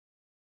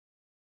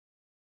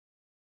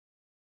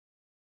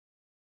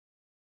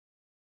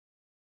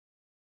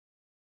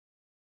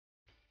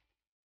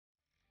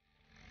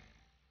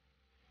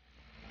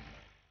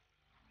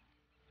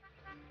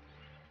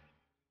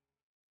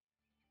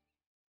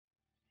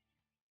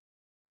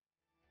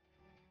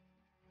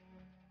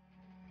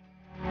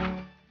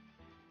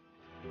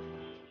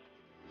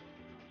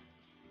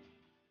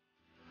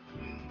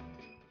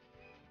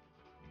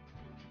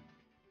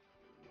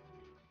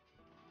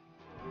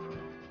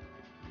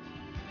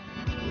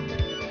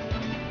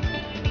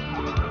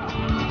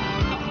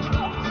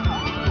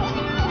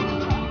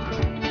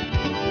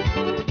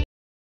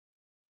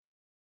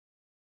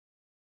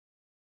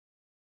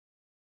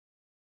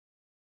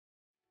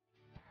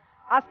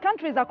As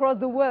countries across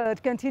the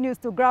world continues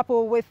to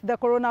grapple with the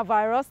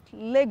coronavirus,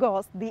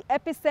 Lagos, the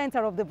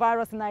epicenter of the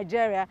virus in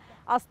Nigeria,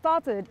 has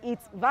started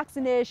its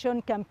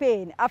vaccination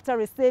campaign after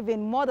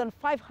receiving more than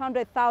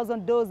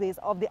 500,000 doses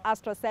of the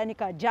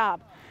Astrazeneca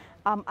jab.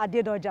 I'm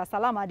Adedoja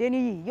Salam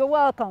Adeniyi. You're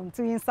welcome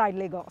to Inside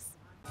Lagos.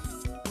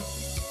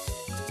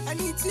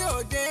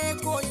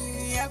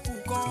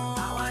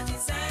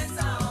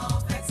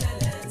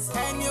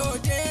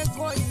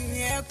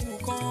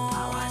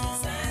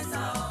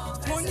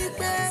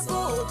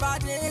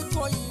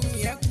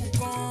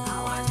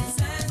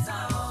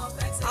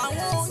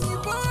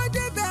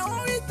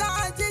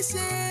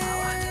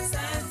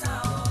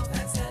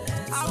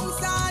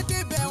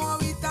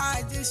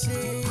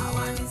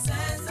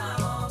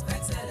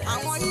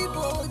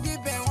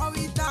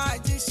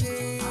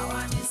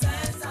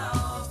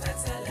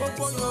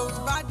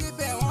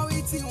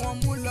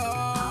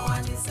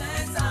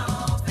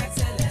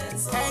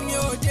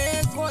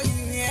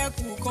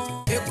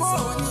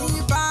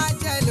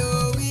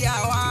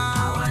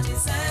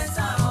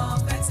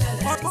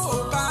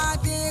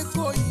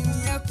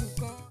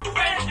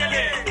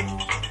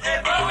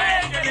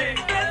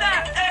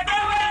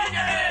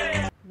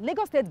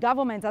 Lagos State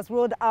government has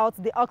rolled out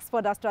the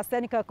Oxford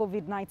Astrazeneca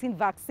COVID-19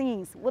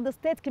 vaccines, with the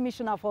State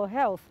Commissioner for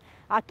Health,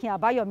 Akin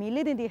Abayomi,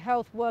 leading the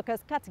health workers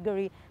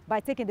category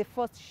by taking the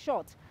first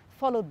shot,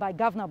 followed by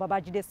Governor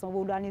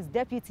Sanwo-Olu and his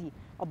deputy,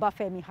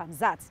 Obafemi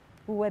Hamzat,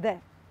 who were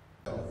there.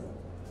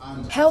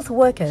 Health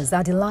workers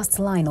are the last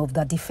line of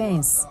the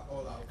defense,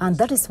 and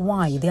that is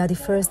why they are the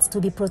first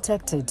to be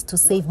protected to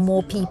save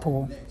more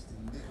people.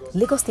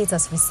 Lagos State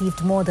has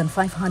received more than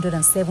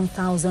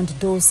 507,000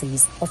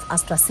 doses of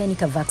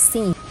Astrazeneca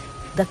vaccine.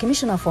 The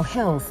Commissioner for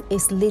Health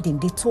is leading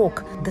the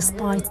talk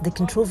despite the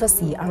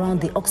controversy around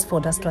the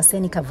Oxford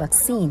AstraZeneca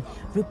vaccine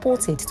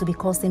reported to be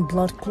causing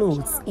blood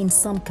clots in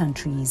some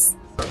countries.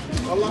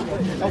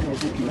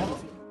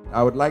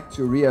 I would like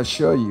to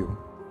reassure you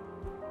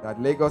that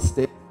Lagos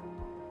State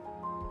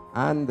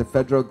and the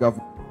federal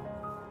government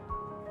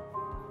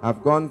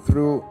have gone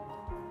through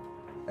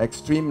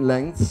extreme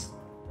lengths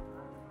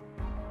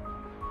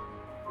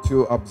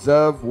to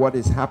observe what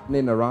is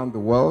happening around the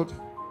world,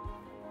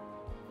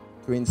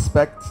 to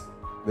inspect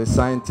the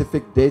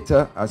scientific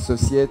data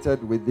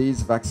associated with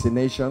these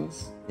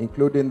vaccinations,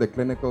 including the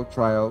clinical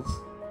trials.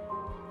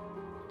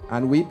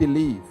 And we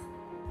believe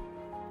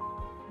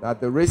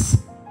that the risk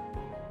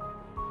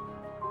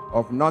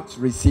of not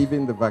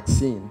receiving the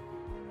vaccine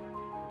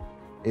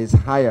is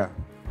higher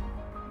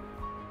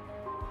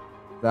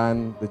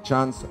than the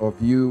chance of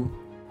you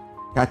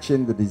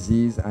catching the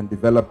disease and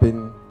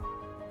developing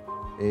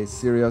a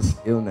serious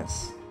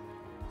illness.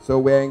 So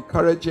we're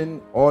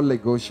encouraging all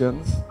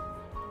Lagosians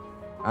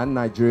and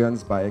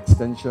Nigerians by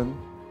extension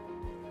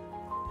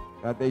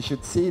that they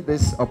should see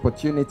this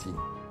opportunity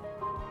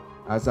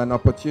as an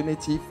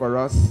opportunity for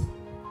us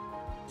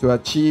to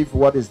achieve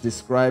what is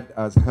described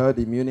as herd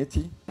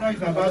immunity.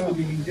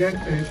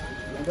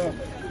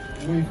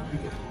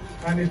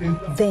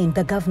 Then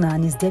the governor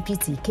and his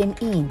deputy came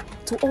in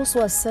to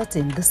also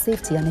ascertain the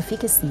safety and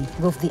efficacy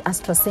of the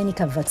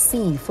AstraZeneca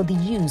vaccine for the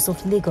use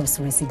of Lagos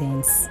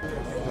residents.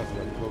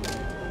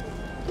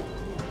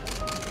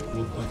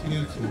 We'll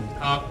continue to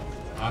have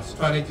our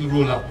strategy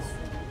rollout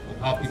of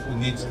how people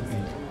need to be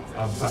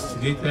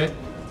vaccinated.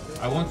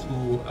 I want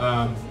to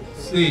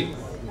say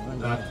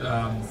that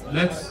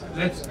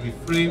let's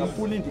refrain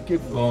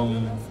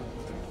from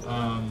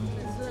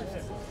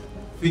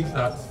things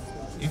that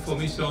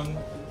information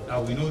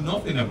that we know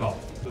nothing about.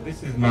 So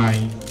this is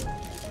my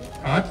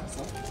card.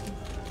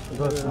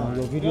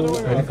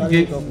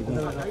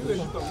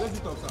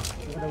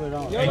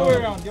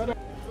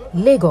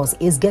 Lagos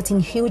is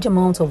getting huge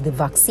amounts of the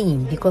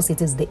vaccine because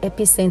it is the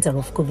epicenter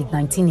of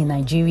COVID-19 in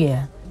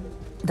Nigeria.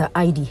 The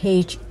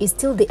IDH is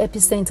still the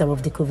epicenter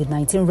of the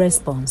COVID-19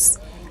 response,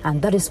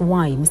 and that is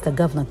why Mr.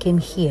 Governor came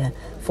here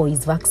for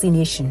his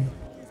vaccination.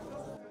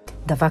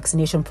 The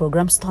vaccination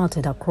program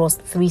started across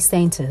 3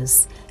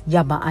 centers: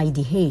 Yaba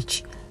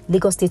IDH,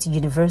 Lagos State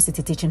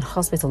University Teaching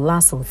Hospital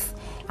Lassoth,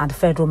 and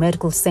Federal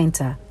Medical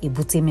Center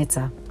Ebute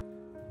Metta.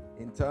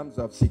 In terms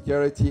of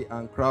security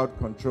and crowd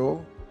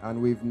control, and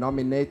we've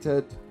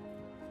nominated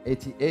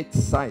 88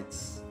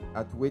 sites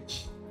at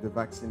which the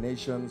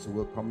vaccinations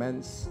will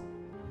commence.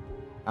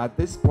 At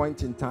this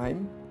point in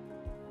time,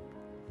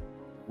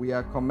 we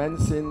are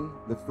commencing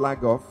the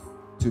flag off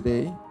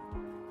today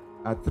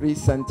at 3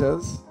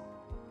 centers.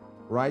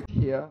 Right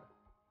here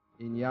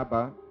in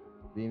Yaba,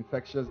 the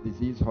Infectious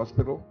Disease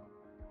Hospital,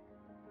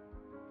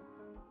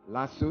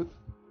 Lassoth,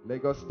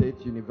 Lagos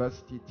State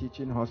University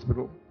Teaching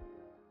Hospital,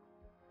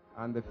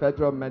 and the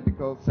Federal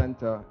Medical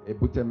Center,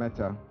 Ebute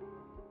Metta.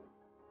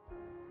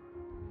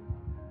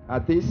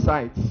 At these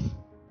sites,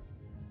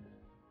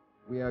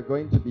 we are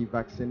going to be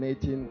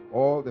vaccinating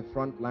all the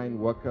frontline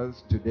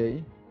workers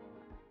today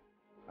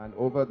and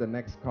over the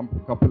next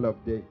couple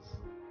of days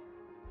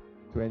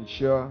to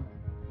ensure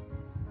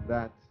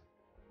that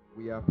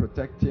we are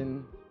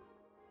protecting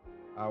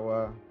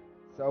our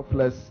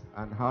selfless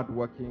and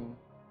hardworking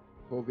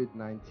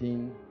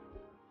COVID-19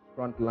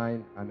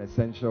 frontline and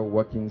essential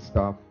working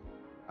staff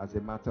as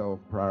a matter of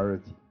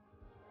priority.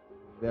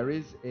 There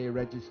is a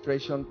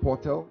registration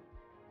portal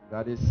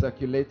that is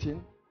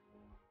circulating.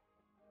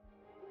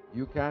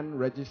 You can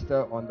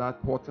register on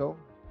that portal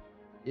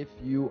if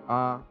you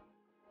are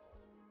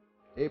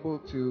able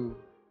to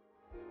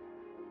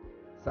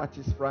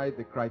satisfy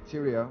the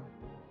criteria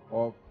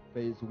of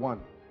phase 1,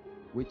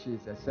 which is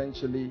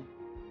essentially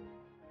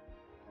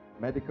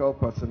medical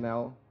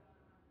personnel,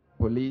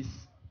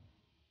 police,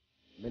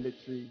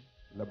 military,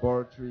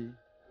 laboratory,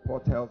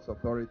 Port Health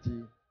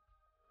Authority,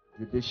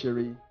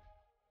 judiciary,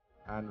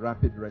 and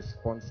rapid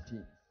response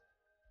teams.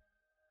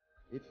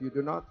 If you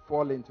do not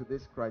fall into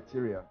this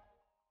criteria,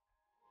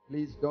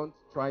 please don't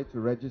try to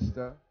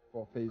register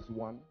for phase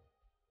 1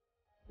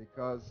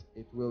 because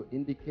it will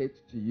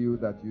indicate to you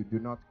that you do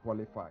not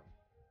qualify.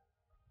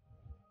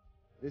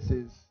 This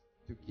is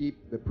to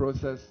keep the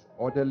process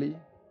orderly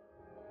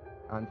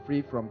and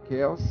free from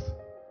chaos,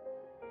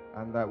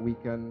 and that we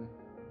can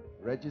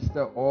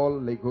register all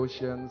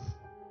Lagosians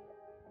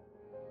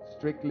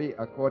strictly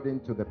according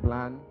to the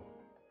plan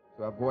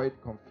to avoid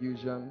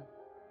confusion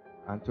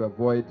and to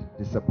avoid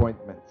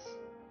disappointments.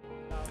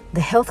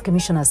 The Health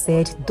Commissioner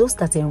said those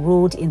that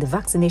enrolled in the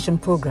vaccination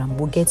program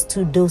will get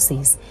 2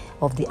 doses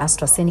of the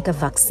Astrazeneca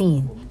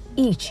vaccine,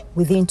 each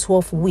within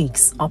 12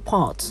 weeks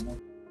apart.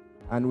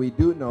 And we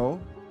do know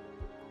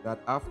that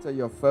after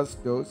your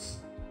first dose,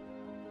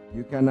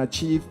 you can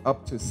achieve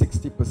up to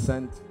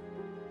 60%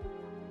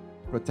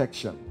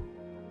 protection.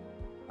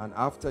 And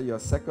after your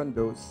second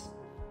dose,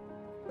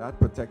 that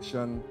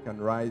protection can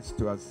rise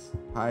to as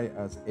high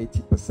as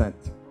 80%.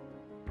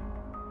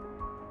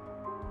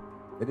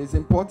 It is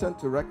important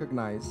to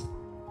recognize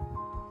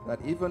that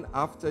even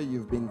after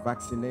you've been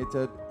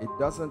vaccinated, it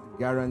doesn't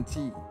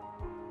guarantee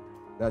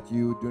that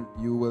you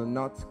will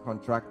not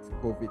contract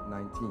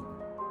COVID-19.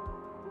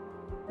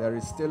 There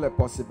is still a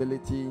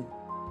possibility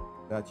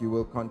that you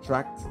will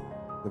contract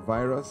the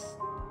virus,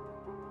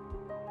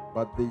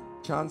 but the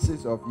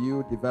chances of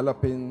you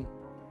developing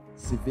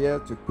severe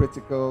to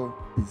critical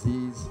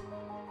disease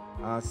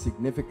are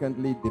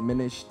significantly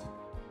diminished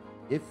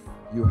if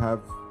you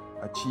have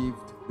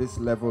achieved this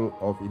level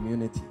of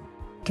immunity.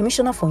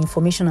 Commissioner for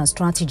Information and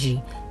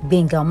Strategy,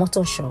 Benga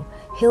Motosho,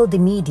 hailed the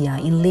media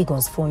in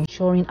Lagos for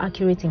ensuring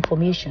accurate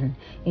information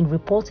in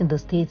reporting the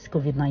state's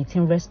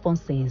COVID-19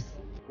 responses.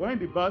 When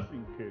the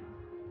vaccine came,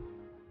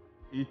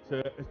 it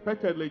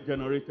expectedly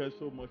generated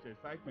so much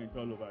excitement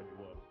all over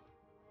the world.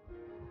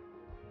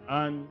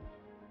 And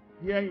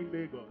here in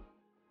Lagos,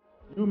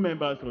 you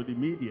members of the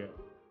media,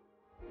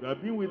 you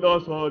have been with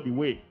us all the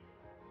way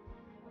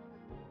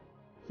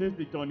since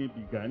the journey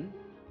began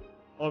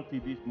up to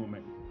this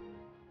moment,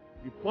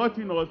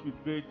 reporting us with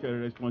great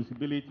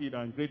responsibility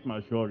and great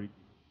maturity.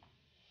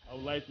 I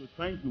would like to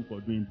thank you for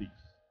doing this.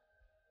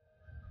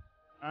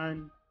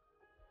 And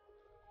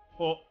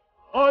for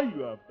all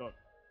you have done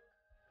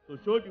to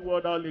show the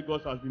world how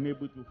Lagos has been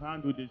able to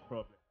handle this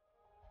problem.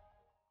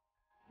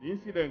 The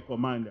incident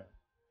commander,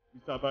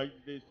 Mr.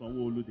 Vaccination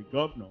Sanwo-Olu, the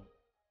governor,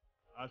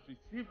 has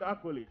received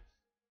accolades,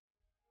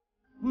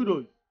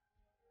 kudos,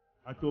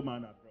 at home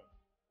and abroad.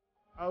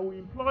 I will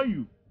implore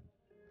you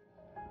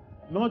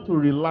not to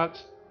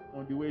relax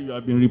on the way you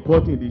have been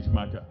reporting this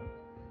matter,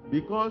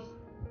 because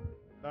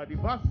that the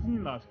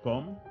vaccine has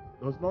come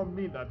does not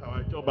mean that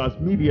our job as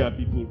media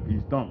people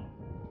is done.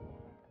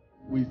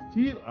 We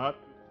still have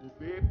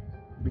to obey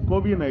the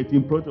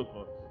COVID-19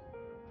 protocols,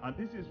 and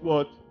this is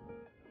what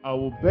I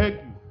will beg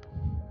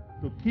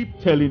you to keep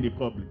telling the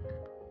public,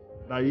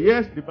 that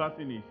yes, the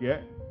vaccine is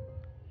here,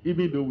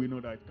 even though we know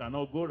that it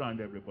cannot go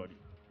around everybody.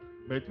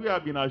 But we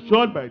have been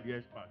assured by the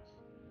experts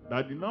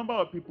that the number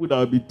of people that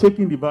will be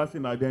taking the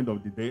vaccine at the end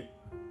of the day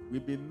will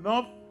be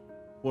enough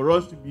for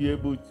us to be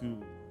able to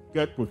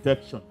get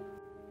protection.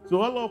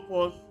 So all of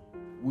us,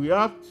 we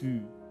have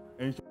to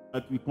ensure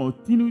that we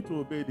continue to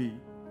obey the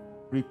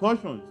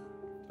precautions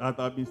that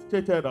have been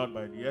stated out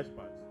by the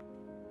experts,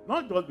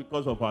 not just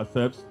because of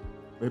ourselves,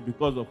 but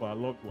because of our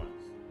loved ones.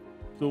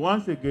 So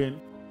once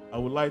again, I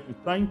would like to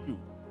thank you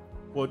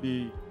for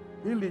the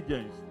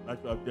diligence that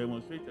you have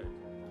demonstrated,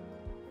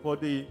 for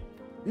the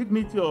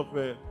dignity of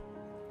the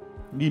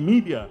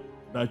media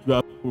that you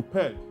have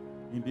prepared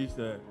in this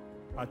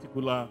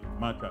particular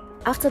matter.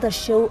 After the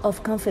show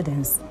of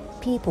confidence,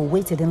 people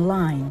waited in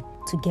line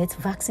to get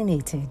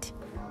vaccinated.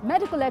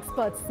 Medical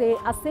experts say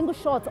a single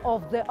shot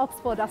of the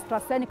Oxford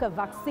Astrazeneca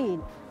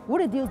vaccine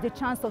would reduce the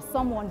chance of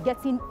someone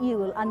getting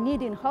ill and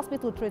needing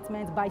hospital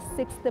treatment by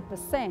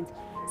 60%.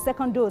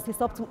 Second dose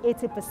is up to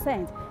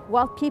 80%,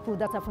 while people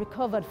that have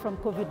recovered from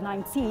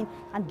COVID-19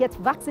 and get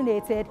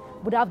vaccinated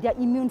would have their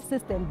immune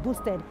system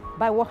boosted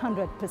by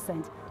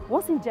 100%.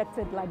 Once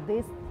injected like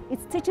this, it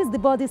teaches the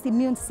body's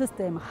immune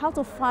system how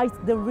to fight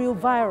the real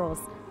virus,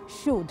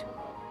 should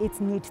it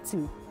need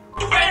to.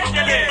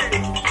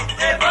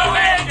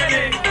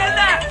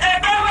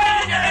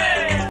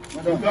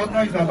 The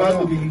governor is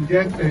about to be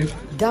injected.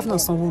 Governor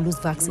Sanwo-Olu's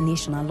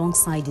vaccination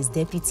alongside his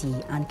deputy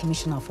and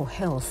Commissioner for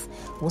Health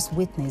was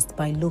witnessed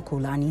by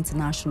local and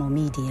international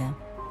media.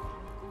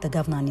 The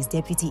governor and his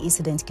deputy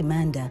incident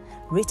commander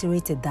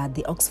reiterated that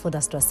the Oxford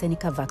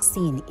Astrazeneca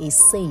vaccine is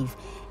safe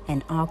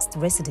and asked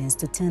residents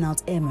to turn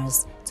out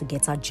emirs to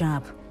get a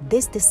jab.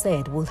 This, they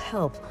said, will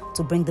help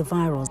to bring the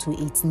virus to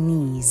its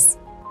knees.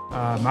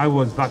 I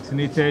was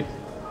vaccinated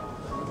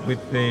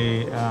with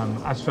the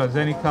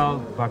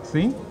Astrazeneca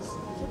vaccine,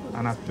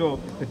 and I'm sure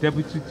the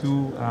deputy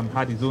too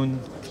had his own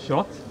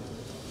shot.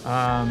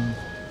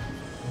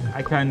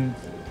 I can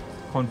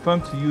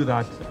confirm to you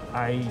that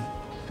I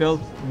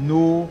felt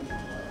no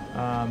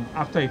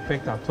after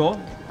effect at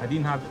all. I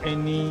didn't have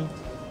any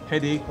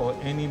headache or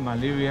any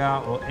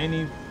malaria or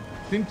any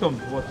symptoms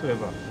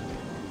whatsoever.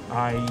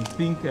 I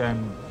think it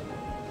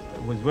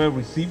was well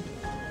received,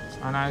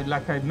 and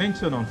like I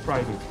mentioned on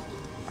Friday,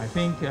 I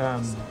think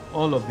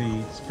all of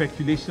the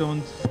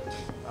speculations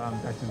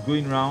that is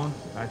going around,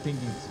 I think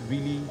it's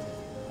really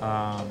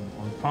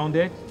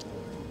unfounded.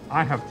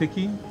 I have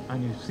taken,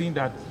 and you've seen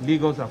that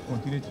Lagos have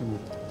continued to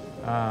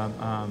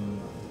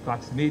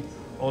vaccinate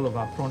all of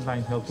our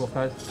frontline health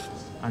workers.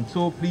 And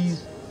so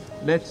please,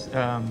 let's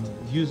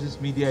use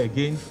this media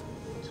again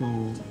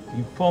to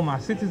inform our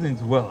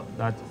citizens well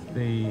that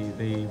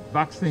the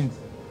vaccines,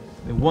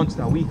 the ones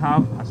that we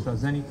have,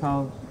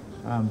 AstraZeneca,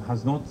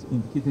 has not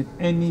indicated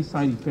any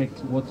side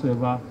effects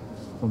whatsoever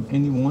from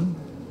anyone.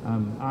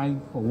 I,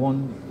 for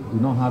one, do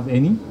not have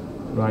any,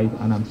 right?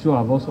 And I'm sure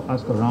I've also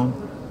asked around.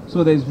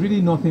 So there's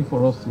really nothing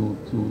for us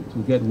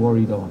to get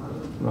worried on,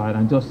 right?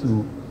 And just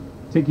to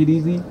take it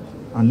easy,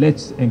 and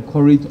let's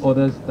encourage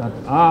others that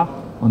are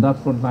on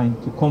that front line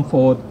to come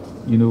forward,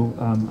 you know,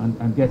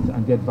 and get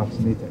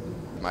vaccinated.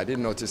 I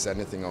didn't notice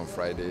anything on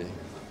Friday.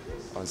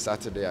 On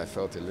Saturday, I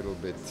felt a little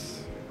bit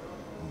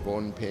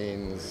bone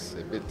pains,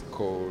 a bit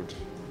cold.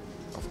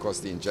 Of course,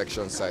 the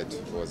injection site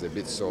was a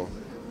bit sore.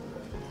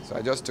 So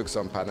I just took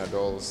some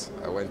Panadols.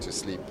 I went to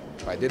sleep.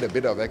 I did a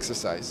bit of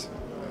exercise,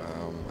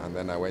 and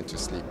then I went to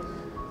sleep.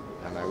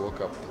 And I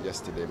woke up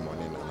yesterday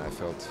morning and I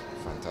felt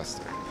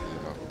fantastic,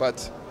 you know.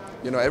 But,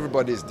 you know,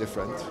 everybody is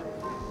different.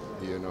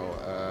 You know,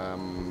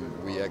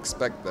 we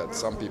expect that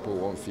some people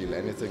won't feel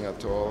anything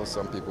at all.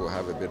 Some people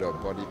have a bit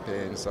of body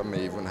pain. Some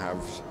may even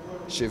have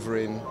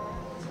shivering.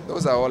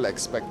 Those are all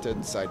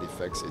expected side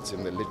effects. It's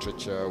in the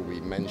literature. We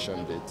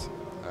mentioned it.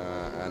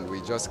 And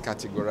we just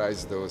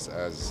categorize those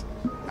as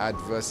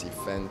adverse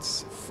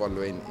events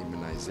following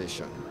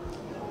immunization.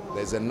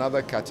 There's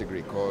another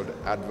category called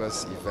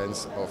adverse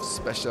events of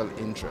special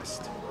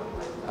interest.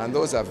 And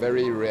those are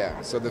very rare.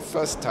 So the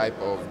first type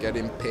of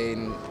getting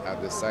pain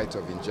at the site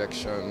of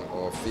injection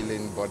or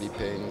feeling body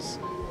pains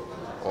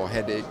or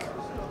headache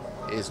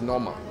is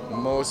normal.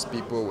 Most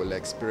people will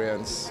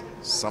experience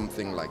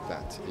something like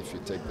that if you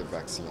take the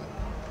vaccine.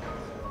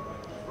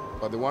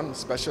 But the one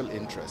special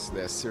interest,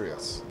 they're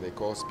serious. They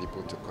cause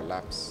people to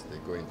collapse, they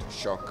go into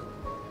shock,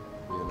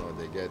 you know,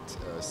 they get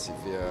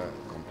severe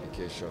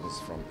complications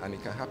from, and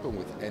it can happen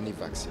with any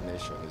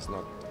vaccination. It's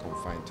not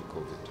confined to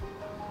COVID.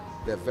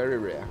 They're very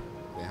rare.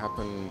 They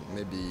happen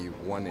maybe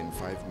 1 in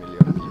 5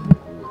 million people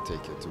who will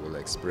take it will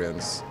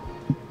experience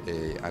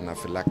an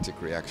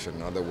anaphylactic reaction.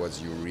 In other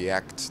words, you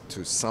react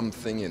to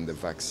something in the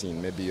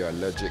vaccine. Maybe you're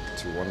allergic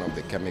to one of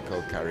the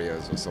chemical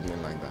carriers or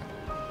something like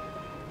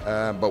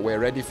that. But we're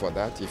ready for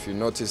that. If you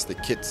notice the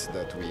kit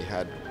that we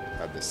had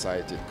at the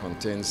site, it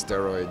contains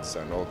steroids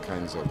and all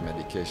kinds of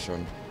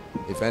medication.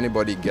 If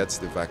anybody gets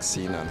the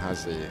vaccine and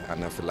has an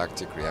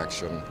anaphylactic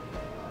reaction,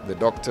 the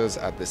doctors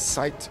at the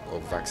site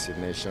of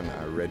vaccination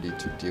are ready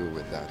to deal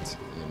with that,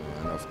 you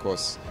know. And of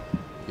course,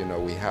 you know,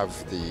 we have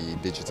the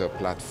digital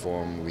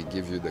platform. We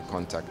give you the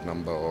contact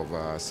number of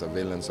our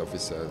surveillance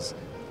officers.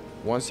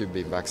 Once you've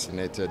been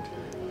vaccinated,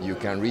 you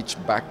can reach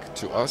back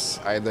to us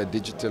either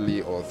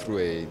digitally or through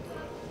a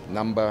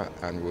number,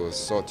 and we'll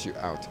sort you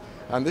out.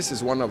 And this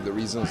is one of the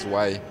reasons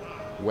why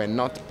we're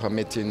not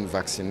permitting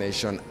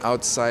vaccination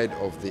outside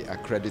of the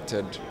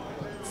accredited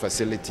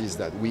facilities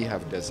that we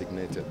have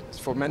designated.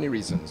 For many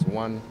reasons.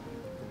 One,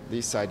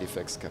 these side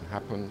effects can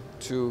happen.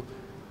 Two,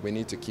 we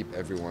need to keep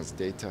everyone's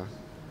data.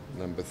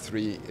 Number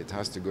three, it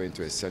has to go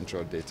into a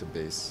central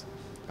database.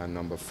 And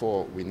number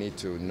four, we need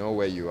to know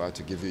where you are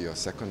to give you your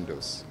second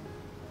dose.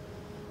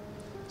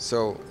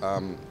 So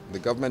the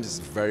government is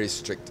very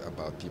strict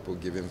about people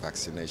giving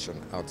vaccination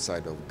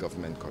outside of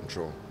government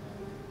control.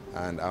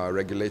 And our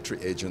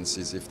regulatory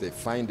agencies, if they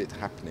find it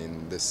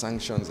happening, the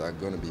sanctions are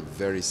going to be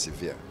very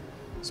severe.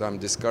 So I'm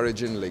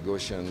discouraging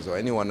Lagosians or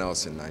anyone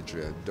else in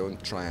Nigeria,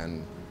 don't try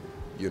and,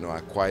 you know,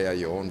 acquire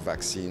your own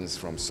vaccines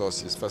from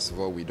sources. First of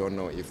all, we don't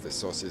know if the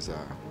sources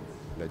are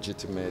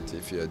legitimate,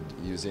 if you're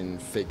using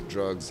fake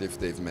drugs, if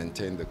they've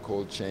maintained the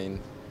cold chain.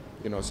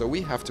 You know, so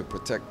we have to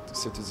protect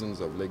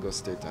citizens of Lagos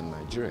State and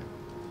Nigeria.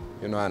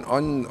 You know, and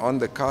on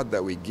the card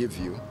that we give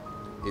you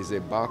is a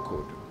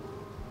barcode,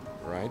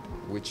 right?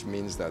 Which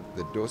means that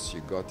the dose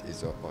you got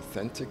is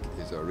authentic,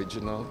 is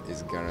original,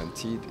 is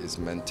guaranteed, is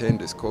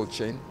maintained, is cold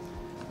chain.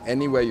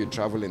 Anywhere you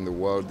travel in the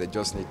world, they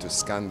just need to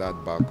scan that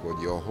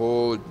barcode. Your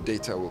whole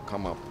data will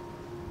come up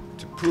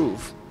to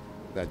prove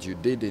that you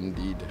did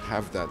indeed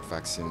have that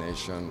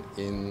vaccination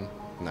in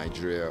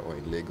Nigeria or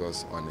in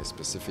Lagos on a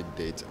specific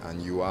date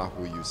and you are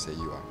who you say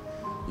you are.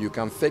 You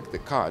can fake the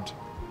card,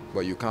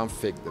 but you can't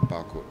fake the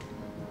barcode.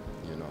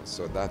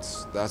 So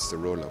that's the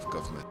role of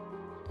government.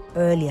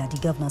 Earlier, the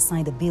governor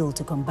signed a bill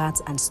to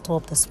combat and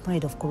stop the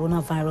spread of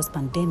coronavirus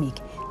pandemic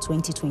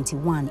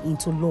 2021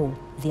 into law.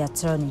 The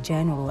Attorney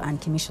General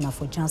and Commissioner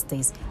for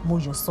Justice,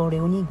 Mojosore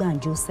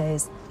Onigbanjo,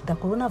 says the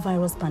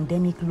coronavirus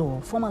pandemic law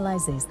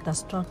formalizes the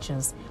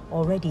structures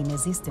already in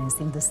existence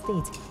in the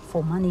state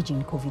for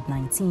managing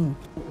COVID-19.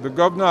 The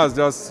governor has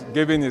just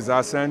given his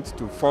assent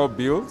to 4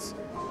 bills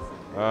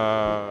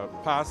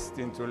passed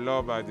into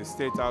law by the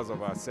State House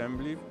of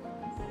Assembly.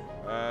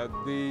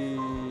 The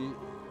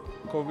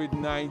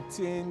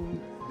COVID-19,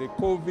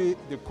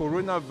 the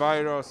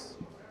coronavirus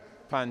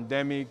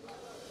pandemic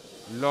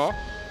law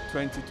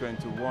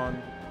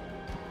 2021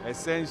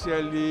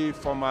 essentially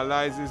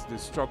formalizes the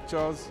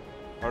structures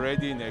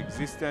already in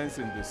existence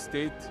in the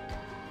state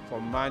for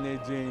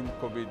managing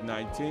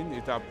COVID-19.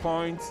 It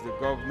appoints the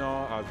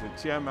governor as the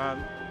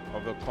chairman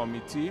of the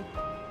committee.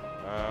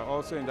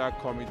 Also in that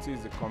committee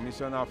is the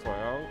Commissioner for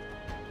Health.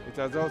 It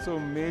has also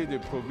made a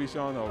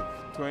provision of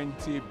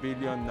 20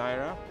 billion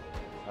naira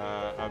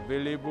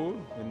available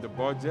in the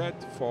budget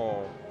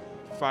for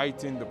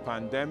fighting the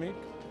pandemic.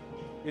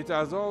 It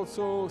has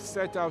also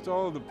set out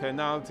all the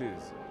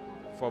penalties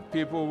for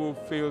people who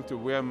fail to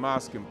wear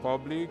masks in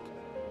public,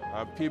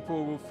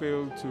 people who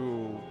fail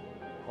to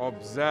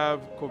observe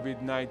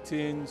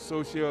COVID-19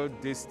 social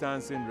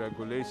distancing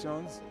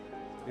regulations.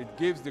 It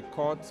gives the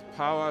courts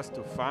powers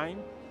to fine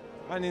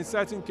and in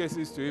certain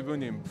cases to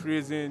even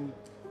imprison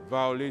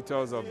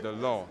violators of the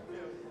law.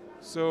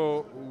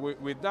 So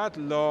with that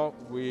law,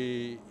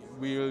 we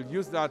will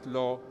use that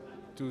law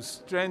to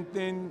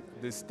strengthen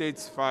the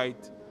state's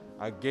fight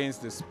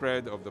against the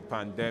spread of the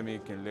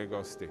pandemic in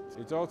Lagos State.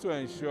 It also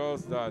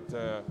ensures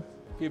that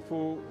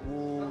people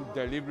who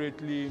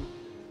deliberately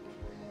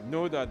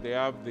know that they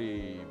have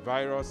the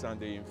virus and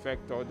they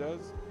infect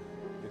others.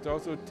 It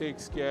also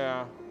takes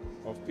care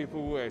of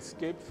people who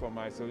escape from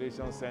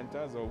isolation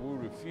centers or who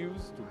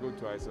refuse to go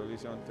to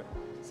isolation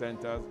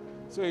centers.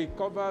 So it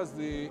covers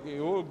a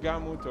whole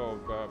gamut of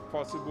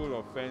possible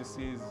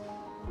offenses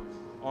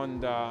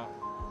under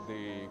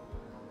the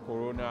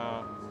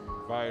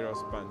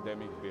coronavirus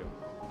pandemic bill.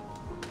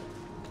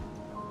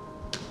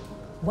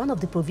 One of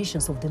the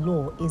provisions of the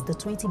law is the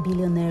 20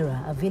 billion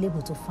naira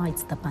available to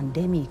fight the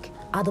pandemic.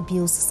 Other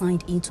bills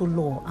signed into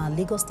law are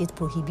Lagos State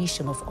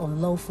Prohibition of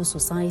Unlawful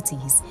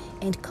Societies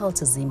and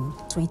Cultism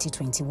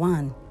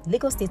 2021,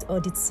 Lagos State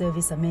Audit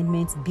Service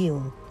Amendment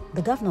Bill.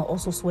 The governor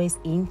also swears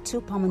in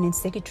 2 permanent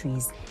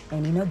secretaries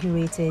and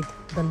inaugurated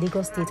the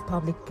Lagos State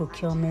Public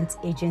Procurement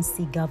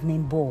Agency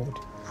Governing Board.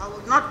 I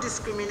will not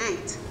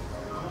discriminate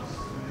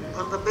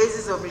on the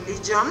basis of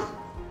religion.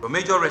 The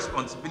major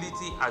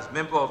responsibility as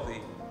member of the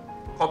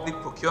Public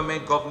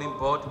Procurement Governing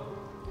Board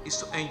is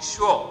to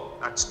ensure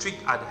that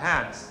strict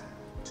adherence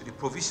to the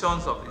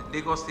provisions of the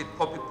Lagos State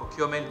Public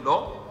Procurement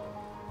Law.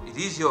 It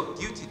is your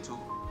duty to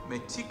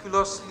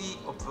meticulously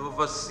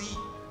oversee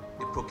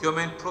the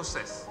procurement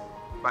process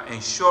by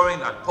ensuring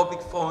that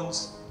public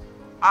funds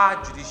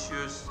are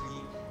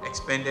judiciously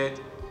expended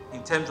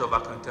in terms of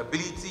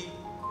accountability,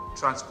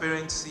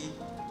 transparency,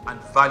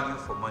 and value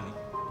for money.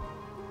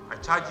 I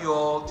charge you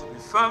all to be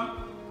firm,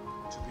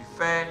 to be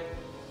fair,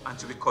 and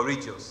to be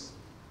courageous.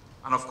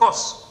 And of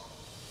course,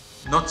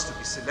 not to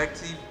be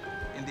selective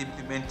in the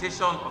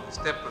implementation of the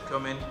state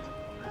procurement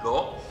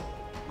law,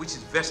 which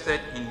is vested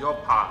in your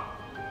power,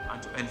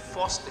 and to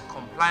enforce the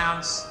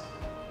compliance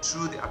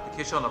through the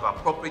application of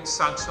appropriate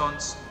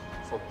sanctions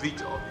for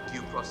breach of the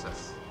due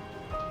process.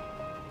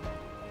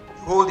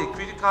 You hold a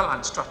critical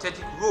and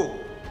strategic role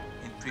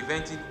in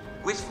preventing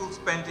wasteful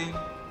spending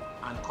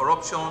and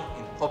corruption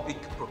in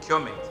public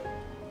procurement.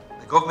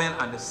 The government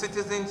and the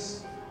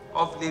citizens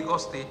of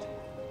Lagos State,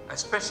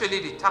 especially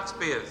the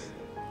taxpayers,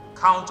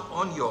 count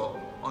on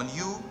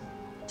you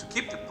to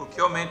keep the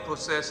procurement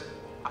process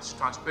as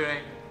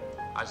transparent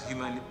as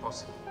humanly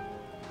possible.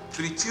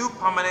 To the 2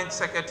 permanent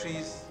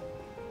secretaries,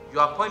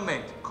 your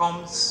appointment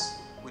comes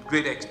with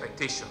great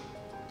expectation.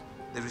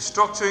 The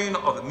restructuring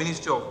of the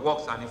Ministry of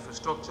Works and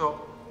Infrastructure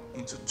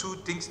into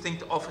 2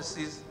 distinct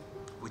offices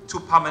with 2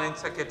 permanent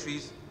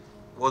secretaries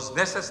was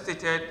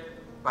necessitated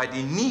by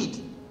the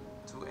need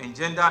to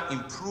engender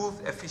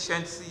improved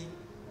efficiency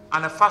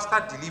and a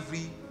faster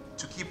delivery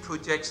to key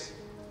projects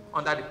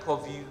under the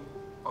purview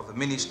of the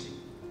ministry.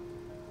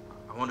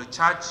 I want to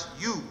charge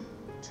you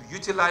to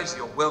utilize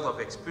your wealth of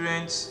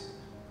experience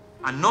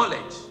and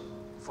knowledge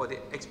for the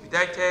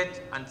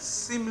expedited and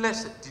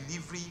seamless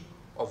delivery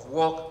of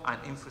work and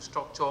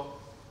infrastructure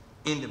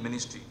in the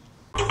ministry.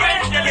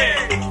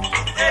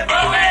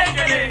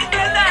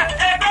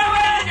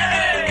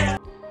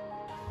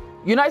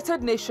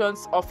 United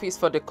Nations Office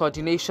for the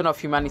Coordination of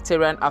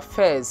Humanitarian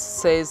Affairs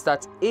says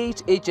that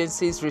 8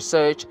 agencies'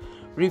 research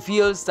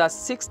reveals that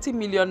 60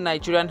 million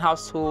Nigerian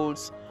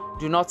households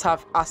do not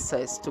have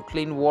access to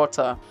clean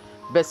water,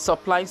 but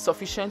supplying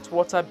sufficient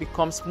water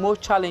becomes more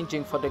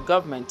challenging for the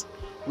government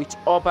with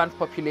urban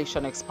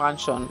population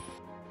expansion.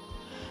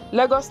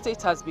 Lagos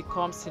State has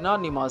become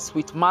synonymous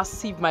with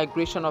massive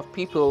migration of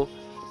people,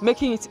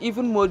 making it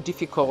even more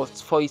difficult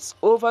for its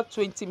over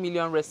 20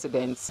 million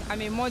residents.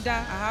 I'm a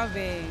mother.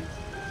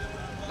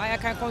 I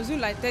can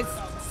consume like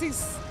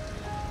 6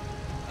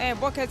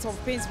 buckets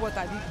of paint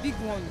water, the big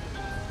one,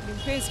 the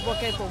paint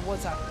bucket of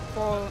water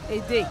for a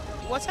day.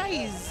 Water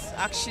is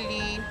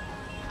actually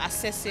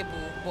accessible,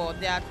 but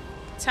there are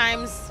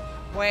times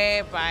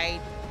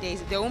whereby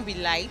there won't be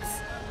lights,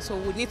 so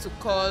we need to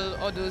call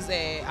all those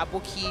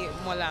aboki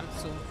molam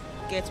to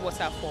get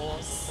water for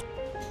us.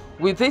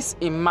 With this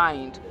in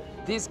mind,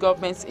 this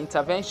government's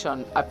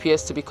intervention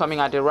appears to be coming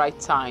at the right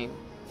time.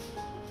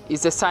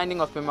 It's the signing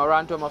of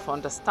Memorandum of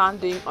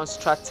Understanding on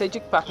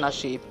Strategic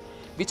Partnership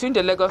between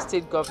the Lagos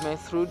State government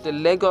through the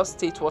Lagos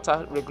State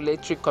Water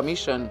Regulatory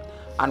Commission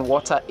and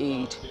Water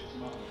Aid.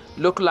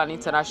 Local and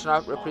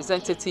international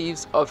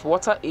representatives of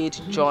Water Aid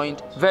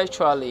joined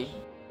virtually.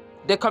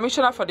 The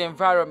Commissioner for the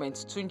Environment,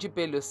 Tunji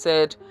Bello,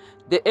 said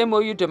the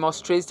MOU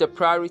demonstrates the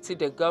priority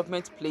the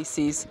government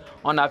places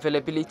on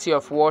availability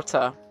of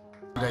water.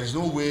 There is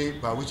no way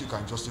by which you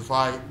can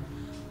justify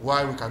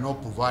why we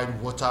cannot provide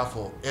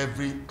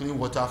clean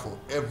water for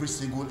every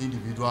single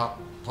individual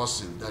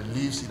person that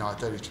lives in our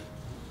territory.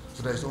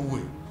 So there is no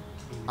way.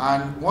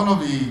 And one of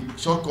the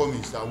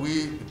shortcomings that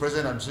the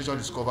present administration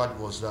discovered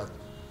was that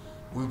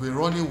we've been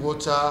running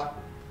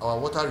our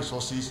water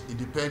resources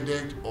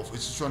independent of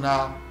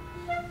institutional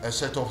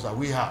setups that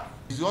we have.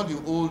 It's not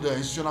the old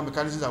institutional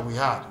mechanisms that we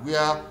had,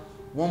 where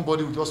one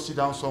body will just sit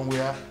down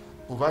somewhere,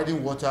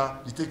 providing water,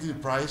 dictating the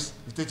price,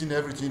 dictating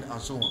everything,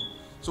 and so on.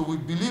 So we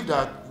believe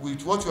that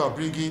with what you are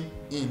bringing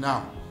in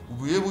now,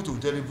 we'll be able to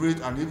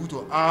deliberate and able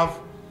to have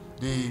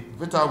the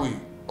better way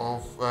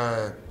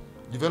of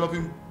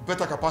developing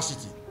better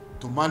capacity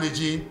to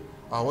managing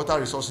our water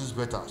resources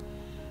better.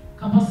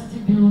 Capacity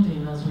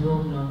building, as we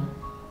all know,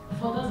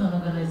 furthers an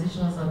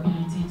organization's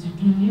ability to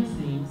do new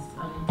things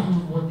and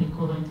improve what they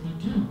currently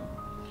do.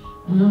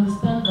 We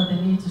understand that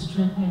the need to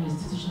strengthen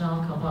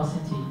institutional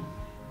capacity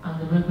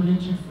and the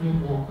regulatory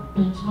framework,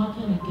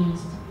 benchmarking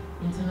against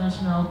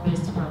international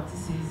best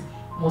practices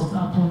must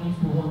happen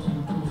if we want to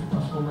improve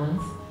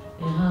performance,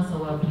 enhance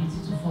our ability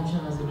to function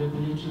as a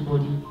regulatory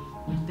body.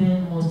 We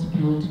then must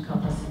build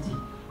capacity.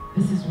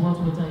 This is what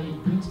Water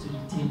Aid brings to the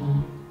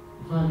table,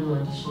 value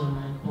addition,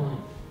 I call it.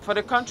 For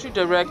the country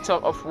director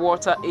of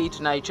Water Aid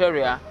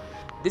Nigeria,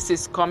 this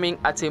is coming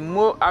at a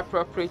more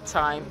appropriate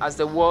time as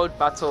the world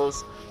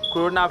battles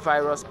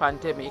coronavirus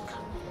pandemic.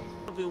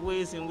 The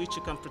ways in which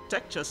you can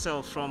protect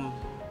yourself from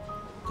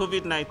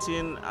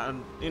COVID-19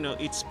 and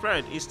its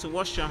spread is to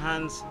wash your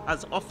hands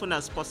as often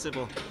as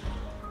possible.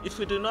 If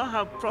we do not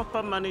have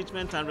proper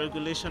management and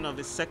regulation of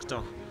the sector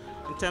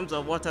in terms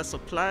of water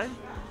supply,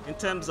 in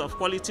terms of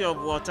quality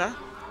of water,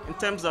 in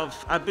terms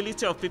of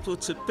ability of people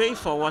to pay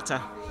for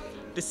water,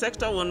 the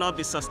sector will not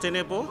be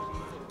sustainable.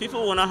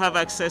 People will not have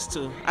access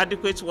to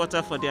adequate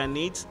water for their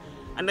needs,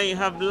 and then you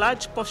have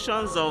large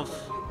portions of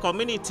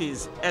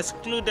communities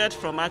excluded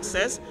from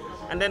access,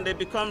 and then they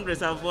become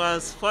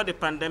reservoirs for the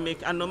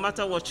pandemic, and no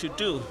matter what you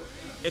do,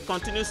 it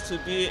continues to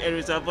be a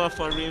reservoir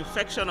for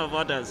reinfection of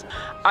others.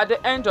 At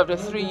the end of the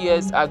 3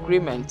 years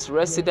agreement,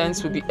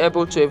 residents will be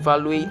able to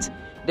evaluate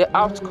the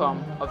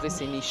outcome of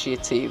this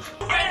initiative.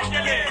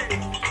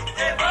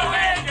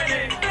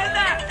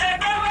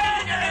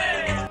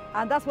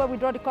 And that's where we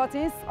draw the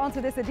curtains on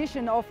today's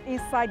edition of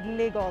Inside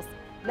Lagos.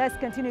 Let's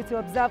continue to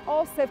observe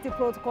all safety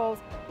protocols,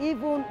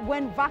 even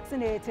when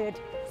vaccinated,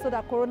 so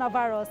that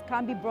coronavirus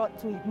can be brought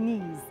to its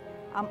knees.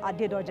 I'm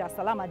Adedoja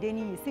Salam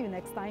Adeni. See you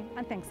next time,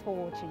 and thanks for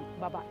watching.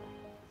 Bye-bye.